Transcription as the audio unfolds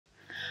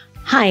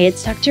Hi,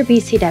 it's Dr.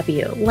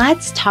 BCW.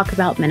 Let's talk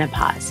about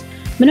menopause.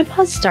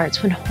 Menopause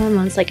starts when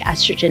hormones like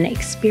estrogen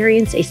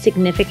experience a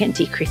significant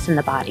decrease in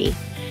the body.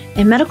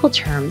 In medical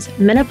terms,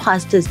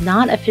 menopause does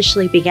not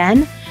officially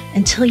begin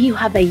until you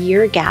have a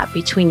year gap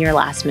between your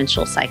last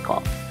menstrual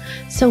cycle.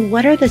 So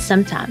what are the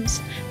symptoms?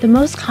 The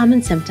most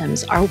common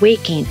symptoms are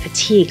weight gain,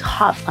 fatigue,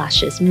 hot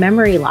flashes,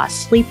 memory loss,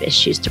 sleep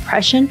issues,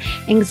 depression,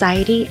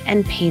 anxiety,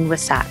 and pain with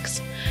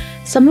sex.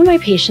 Some of my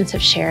patients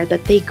have shared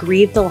that they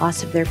grieve the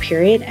loss of their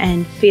period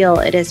and feel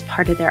it is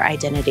part of their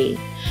identity.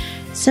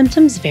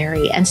 Symptoms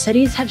vary, and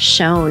studies have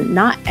shown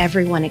not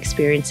everyone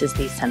experiences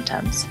these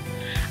symptoms.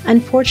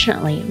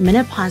 Unfortunately,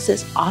 menopause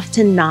is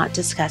often not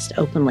discussed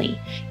openly,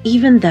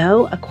 even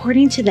though,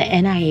 according to the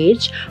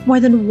NIH,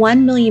 more than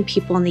 1 million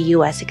people in the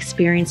US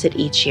experience it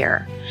each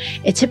year.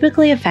 It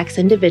typically affects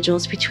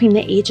individuals between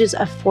the ages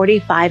of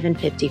 45 and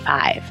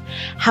 55.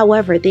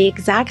 However, the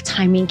exact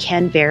timing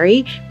can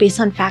vary based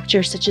on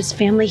factors such as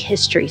family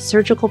history,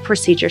 surgical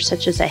procedures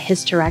such as a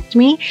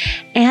hysterectomy,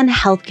 and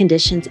health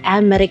conditions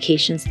and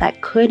medications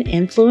that could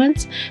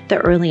influence the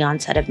early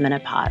onset of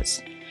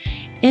menopause.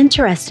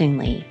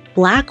 Interestingly,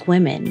 Black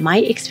women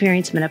might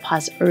experience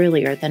menopause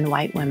earlier than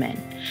white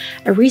women.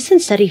 A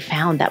recent study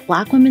found that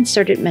Black women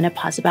started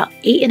menopause about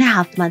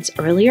 8.5 months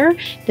earlier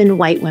than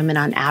white women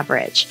on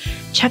average.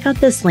 Check out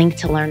this link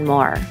to learn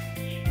more.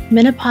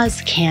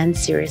 Menopause can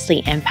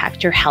seriously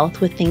impact your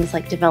health with things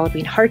like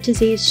developing heart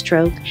disease,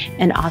 stroke,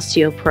 and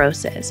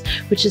osteoporosis,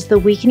 which is the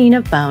weakening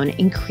of bone,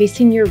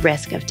 increasing your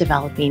risk of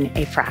developing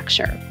a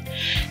fracture.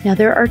 Now,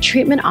 there are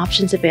treatment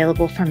options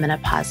available for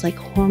menopause like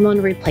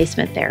hormone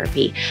replacement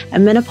therapy, a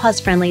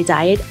menopause-friendly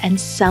diet, and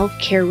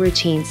self-care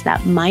routines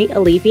that might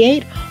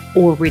alleviate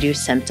or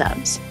reduce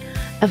symptoms.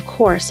 Of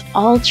course,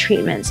 all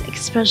treatments,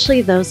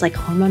 especially those like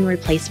hormone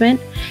replacement,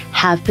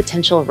 have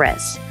potential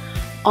risks.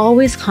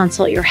 Always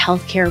consult your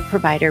healthcare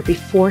provider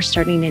before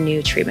starting a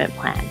new treatment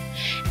plan.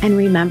 And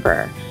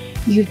remember,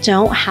 you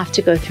don't have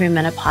to go through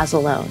menopause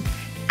alone.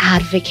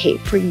 Advocate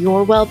for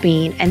your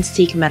well-being and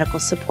seek medical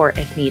support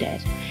if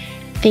needed.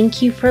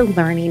 Thank you for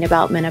learning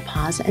about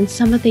menopause and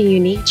some of the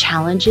unique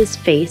challenges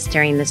faced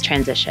during this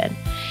transition.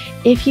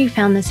 If you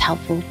found this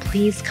helpful,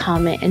 please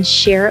comment and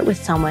share it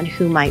with someone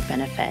who might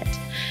benefit.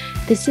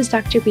 This is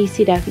Dr.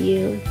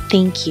 BCW.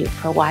 Thank you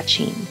for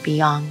watching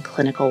Beyond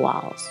Clinical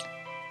Walls.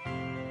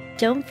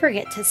 Don't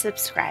forget to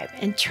subscribe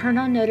and turn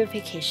on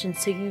notifications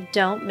so you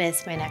don't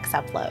miss my next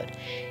upload.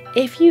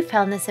 If you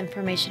found this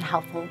information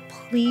helpful,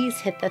 please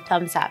hit the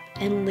thumbs up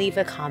and leave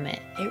a comment.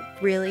 It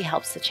really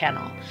helps the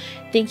channel.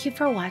 Thank you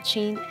for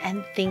watching,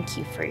 and thank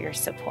you for your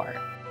support.